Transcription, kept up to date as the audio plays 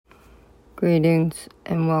Greetings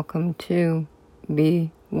and welcome to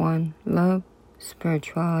Be One Love,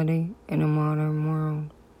 Spirituality in a Modern World.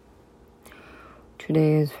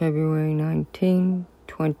 Today is February 19,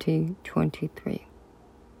 2023.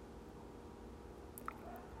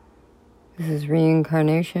 This is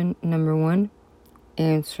Reincarnation number 1,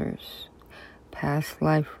 Answers, Past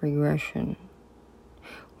Life Regression.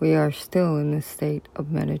 We are still in the state of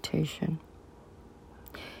meditation.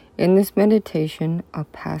 In this meditation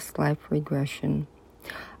of past life regression,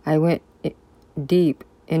 I went deep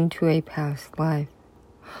into a past life.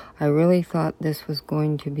 I really thought this was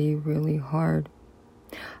going to be really hard.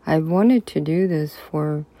 I've wanted to do this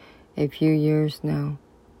for a few years now.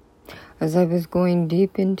 As I was going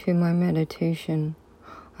deep into my meditation,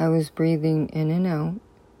 I was breathing in and out,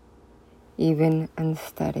 even and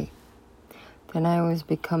steady. Then I was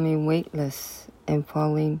becoming weightless and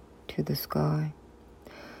falling to the sky.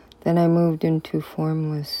 Then I moved into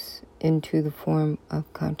formless, into the form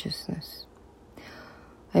of consciousness.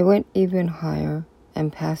 I went even higher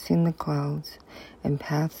and passing the clouds and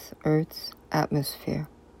past Earth's atmosphere.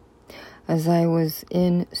 As I was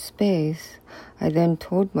in space, I then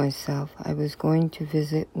told myself I was going to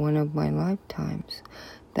visit one of my lifetimes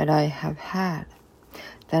that I have had.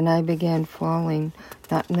 Then I began falling,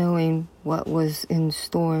 not knowing what was in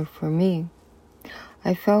store for me.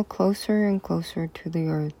 I fell closer and closer to the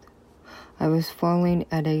earth. I was falling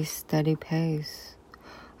at a steady pace.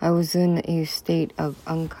 I was in a state of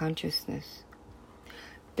unconsciousness.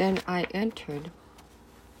 Then I entered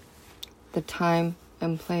the time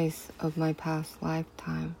and place of my past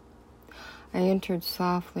lifetime. I entered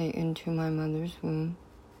softly into my mother's womb.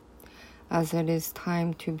 As it is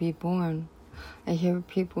time to be born, I hear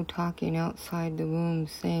people talking outside the womb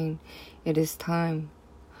saying, "It is time."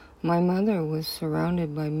 My mother was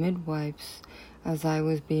surrounded by midwives as I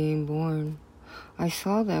was being born. I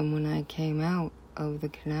saw them when I came out of the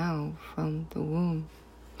canal from the womb.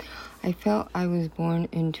 I felt I was born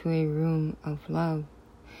into a room of love.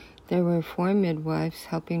 There were 4 midwives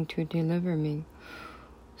helping to deliver me.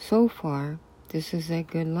 So far, this is a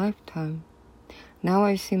good lifetime. Now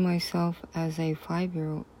I see myself as a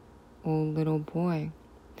 5-year-old little boy.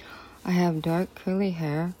 I have dark curly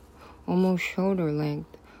hair, almost shoulder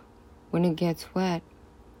length. When it gets wet,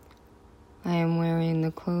 I am wearing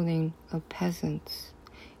the clothing of peasants,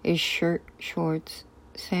 a shirt, shorts,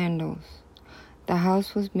 sandals. The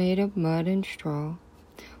house was made of mud and straw,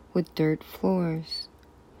 with dirt floors.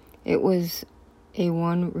 It was a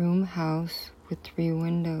 1-room house with 3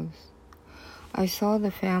 windows. I saw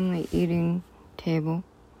the family eating table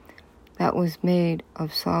that was made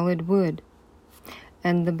of solid wood,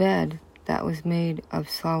 and the bed that was made of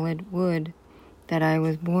solid wood that I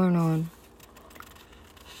was born on.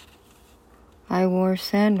 I wore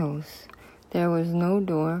sandals. There was no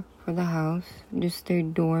door for the house, just a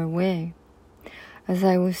doorway. As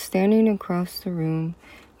I was standing across the room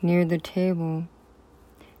near the table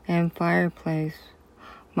and fireplace,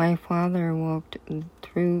 my father walked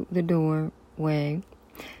through the doorway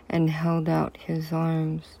and held out his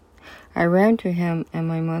arms. I ran to him and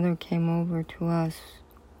my mother came over to us.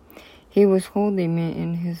 He was holding me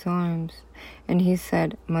in his arms and he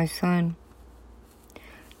said, "My son."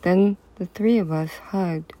 Then the 3 of us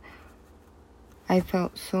hugged. I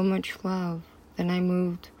felt so much love. Then I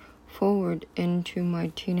moved forward into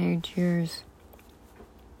my teenage years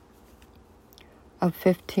of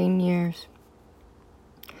 15 years.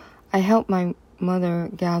 I helped my mother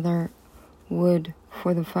gather wood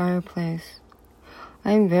for the fireplace.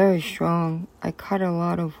 I am very strong. I cut a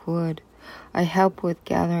lot of wood. I help with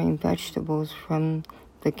gathering vegetables from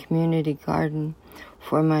the community garden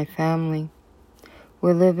for my family.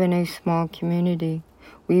 We live in a small community.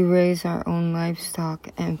 We raise our own livestock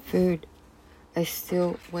and food. I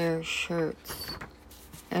still wear shirts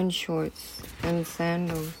and shorts and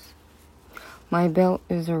sandals. My belt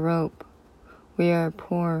is a rope. We are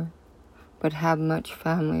poor, but have much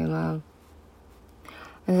family love.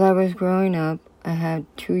 As I was growing up, I had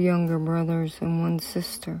 2 younger brothers and 1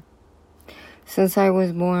 sister. Since I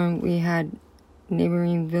was born, we had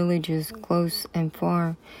neighboring villages close and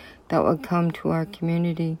far that would come to our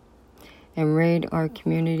community and raid our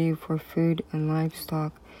community for food and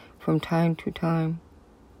livestock from time to time.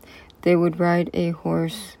 They would ride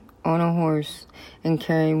on a horse and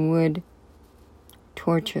carry wood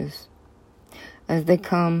torches. As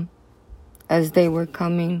they were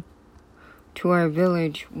coming to our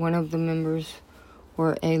village, one of the members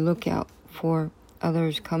were a lookout for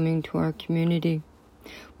others coming to our community.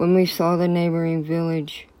 When we saw the neighboring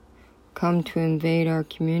village come to invade our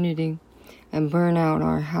community and burn out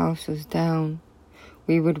our houses down,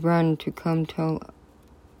 we would run to come tell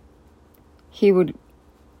he would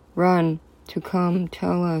run to come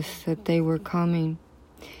tell us that they were coming.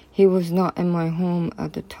 He was not in my home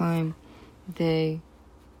at the time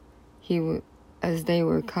as they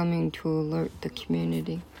were coming to alert the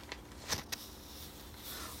community.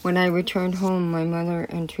 When I returned home, my mother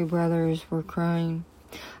and 2 brothers were crying.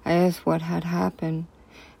 I asked what had happened,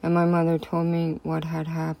 and my mother told me what had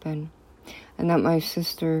happened, and that my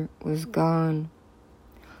sister was gone.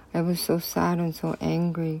 I was so sad and so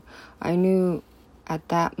angry. I knew at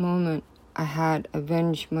that moment I had to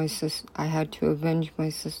avenge my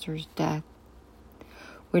sister's death.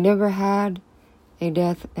 We never had a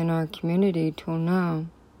death in our community till now.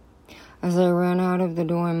 As I ran out of the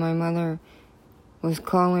door, my mother was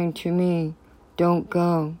calling to me, "Don't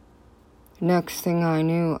go." Next thing I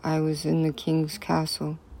knew, I was in the king's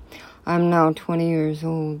castle. I'm now 20 years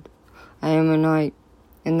old. I am a knight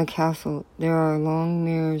in the castle. There are long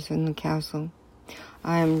mirrors in the castle.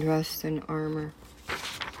 I am dressed in armor.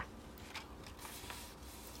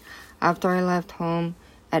 After I left home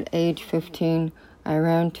at age 15, I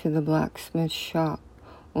ran to the blacksmith's shop,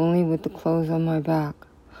 only with the clothes on my back.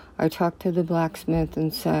 I talked to the blacksmith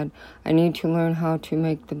and said, I need to learn how to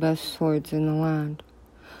make the best swords in the land.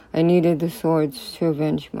 I needed the swords to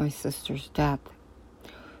avenge my sister's death.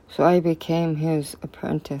 So I became his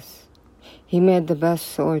apprentice. He made the best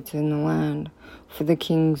swords in the land for the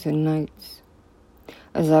kings and knights.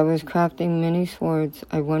 As I was crafting many swords,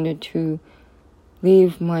 I wanted to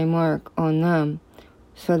leave my mark on them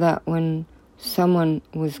so that when someone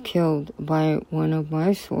was killed by one of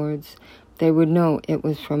my swords, they would know it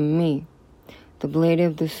was from me. The blade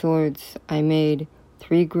of the swords, I made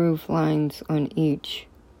 3 groove lines on each.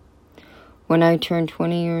 When I turned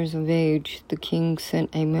 20 years of age, the king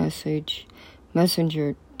sent a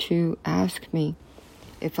messenger to ask me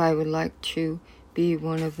if I would like to be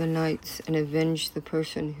one of the knights and avenge the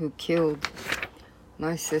person who killed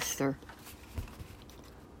my sister.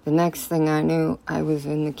 The next thing I knew, I was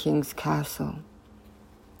in the king's castle.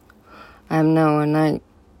 I am now a knight.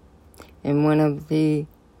 In one of the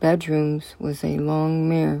bedrooms was a long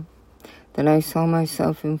mirror. Then I saw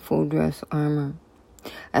myself in full dress armor.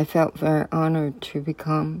 I felt very honored to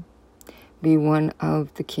be one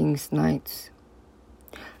of the king's knights.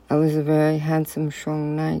 I was a very handsome,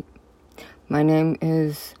 strong knight. My name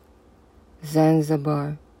is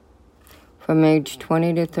Zanzibar. From age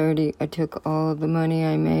 20 to 30, I took all of the money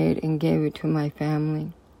I made and gave it to my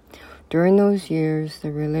family. During those years,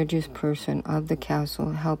 the religious person of the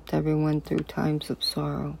castle helped everyone through times of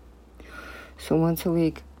sorrow. So once a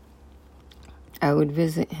week, I would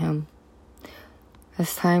visit him.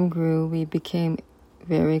 As time grew, we became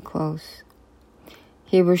very close.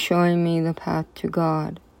 He was showing me the path to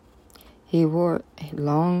God. He wore a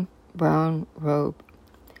long brown robe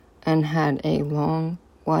and had a long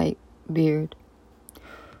white beard.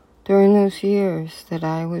 During those years that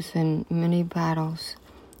I was in many battles,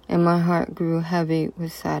 and my heart grew heavy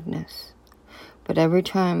with sadness. But every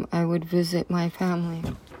time I would visit my family,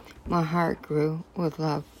 my heart grew with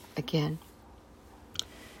love again.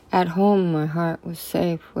 At home, my heart was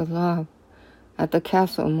safe with love. At the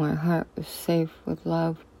castle, my heart was safe with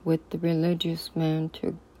love with the religious man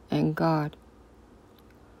and God.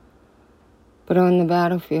 But on the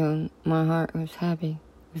battlefield, my heart was heavy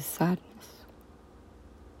with sadness.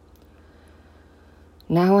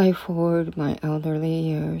 Now I forward my elderly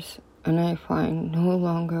years, and I find no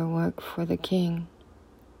longer work for the king.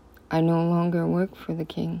 I no longer work for the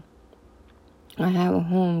king. I have a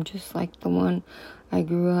home just like the one I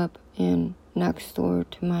grew up in next door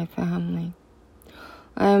to my family.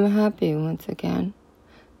 I am happy once again.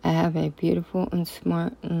 I have a beautiful and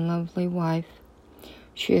smart and lovely wife.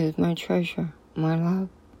 She is my treasure, my love.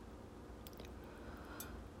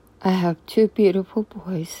 I have 2 beautiful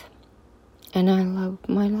boys, and I love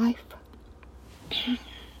my life.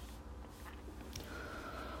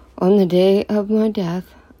 On the day of my death,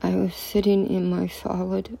 I was sitting in my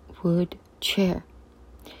solid wood chair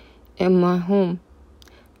in my home,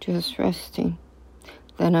 just resting.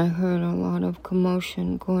 Then I heard a lot of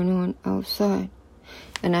commotion going on outside,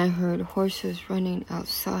 and I heard horses running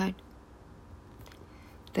outside.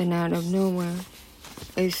 Then out of nowhere,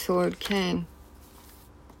 a sword came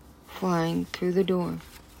flying through the door.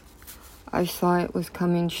 I saw it was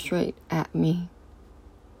coming straight at me.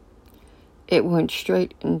 It went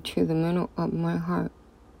straight into the middle of my heart.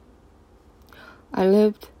 I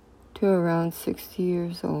lived to around 60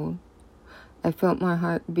 years old. I felt my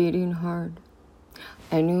heart beating hard.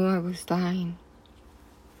 I knew I was dying.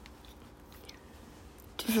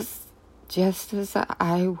 Just as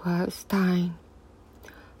I was dying,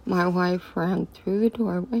 my wife ran through the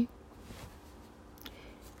doorway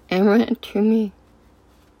and ran to me.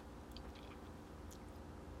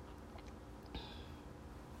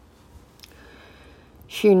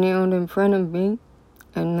 She kneeled in front of me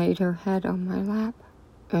and laid her head on my lap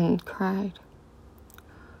and cried.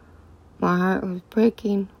 My heart was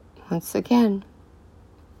breaking once again.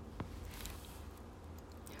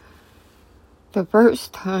 The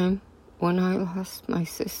first time when I lost my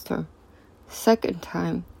sister. Second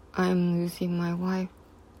time I am losing my wife.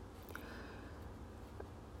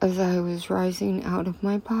 As I was rising out of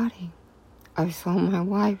my body, I saw my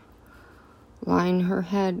wife lying her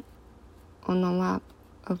head on the lap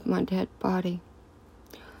of my dead body.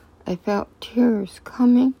 I felt tears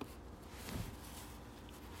coming.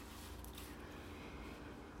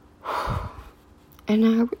 And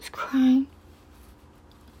I was crying.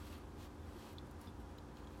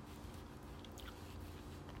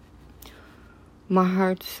 My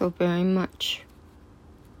heart so very much.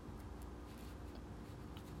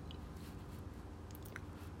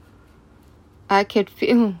 I could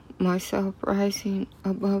feel myself rising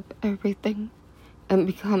above everything and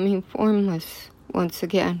becoming formless once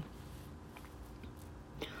again.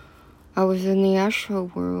 I was in the astral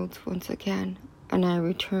world once again, and I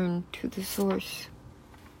returned to the source.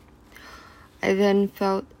 I then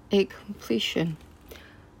felt a completion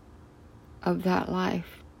of that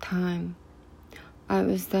lifetime. I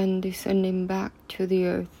was then descending back to the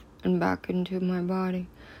earth and back into my body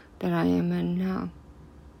that I am in now.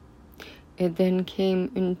 It then came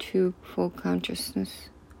into full consciousness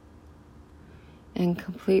and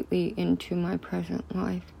completely into my present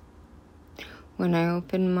life. When I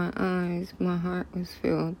opened my eyes, my heart was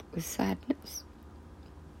filled with sadness.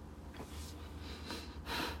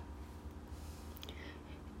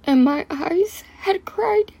 And my eyes had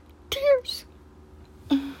cried tears.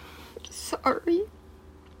 Sorry.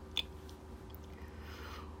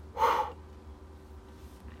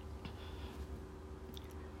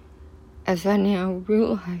 As I now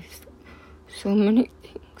realized so many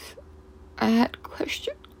things I had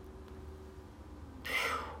questioned.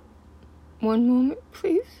 One moment,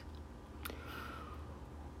 please.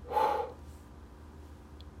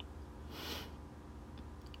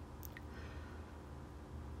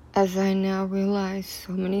 As I now realize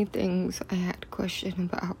so many things I had questioned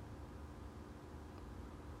about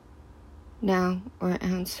now were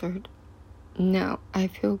answered. Now I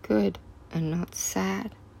feel good and not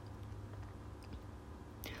sad.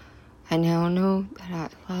 I now know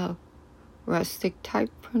that I love rustic type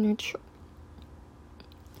furniture.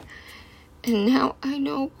 And now I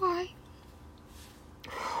know why.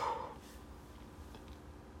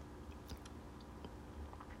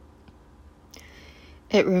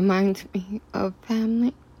 It reminds me of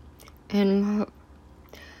family and love.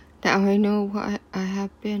 Now I know why I have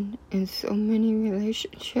been in so many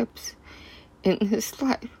relationships in this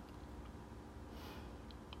life.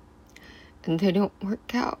 And they don't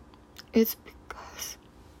work out. It's because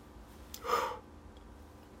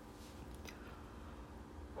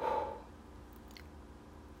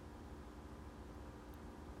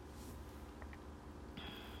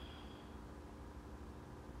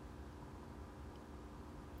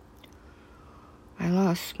I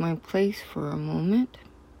lost my place for a moment.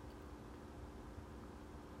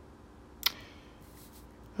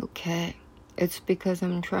 Okay, it's because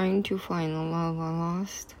I'm trying to find the love I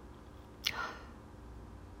lost.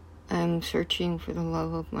 I'm searching for the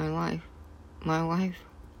love of my life, my wife.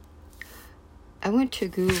 I went to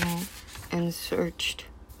Google and searched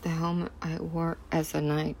the helmet I wore as a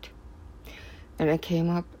knight, and it came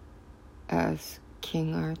up as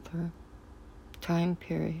King Arthur time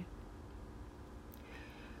period.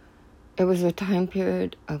 It was a time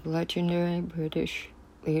period of legendary British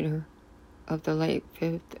leader of the late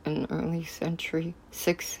 5th and early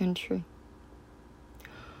 6th century.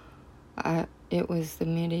 It was the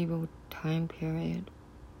medieval time period.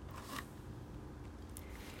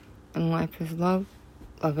 And life is love.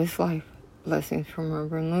 Love is life. Blessings from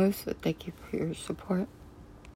Reverend Lewis. Thank you for your support.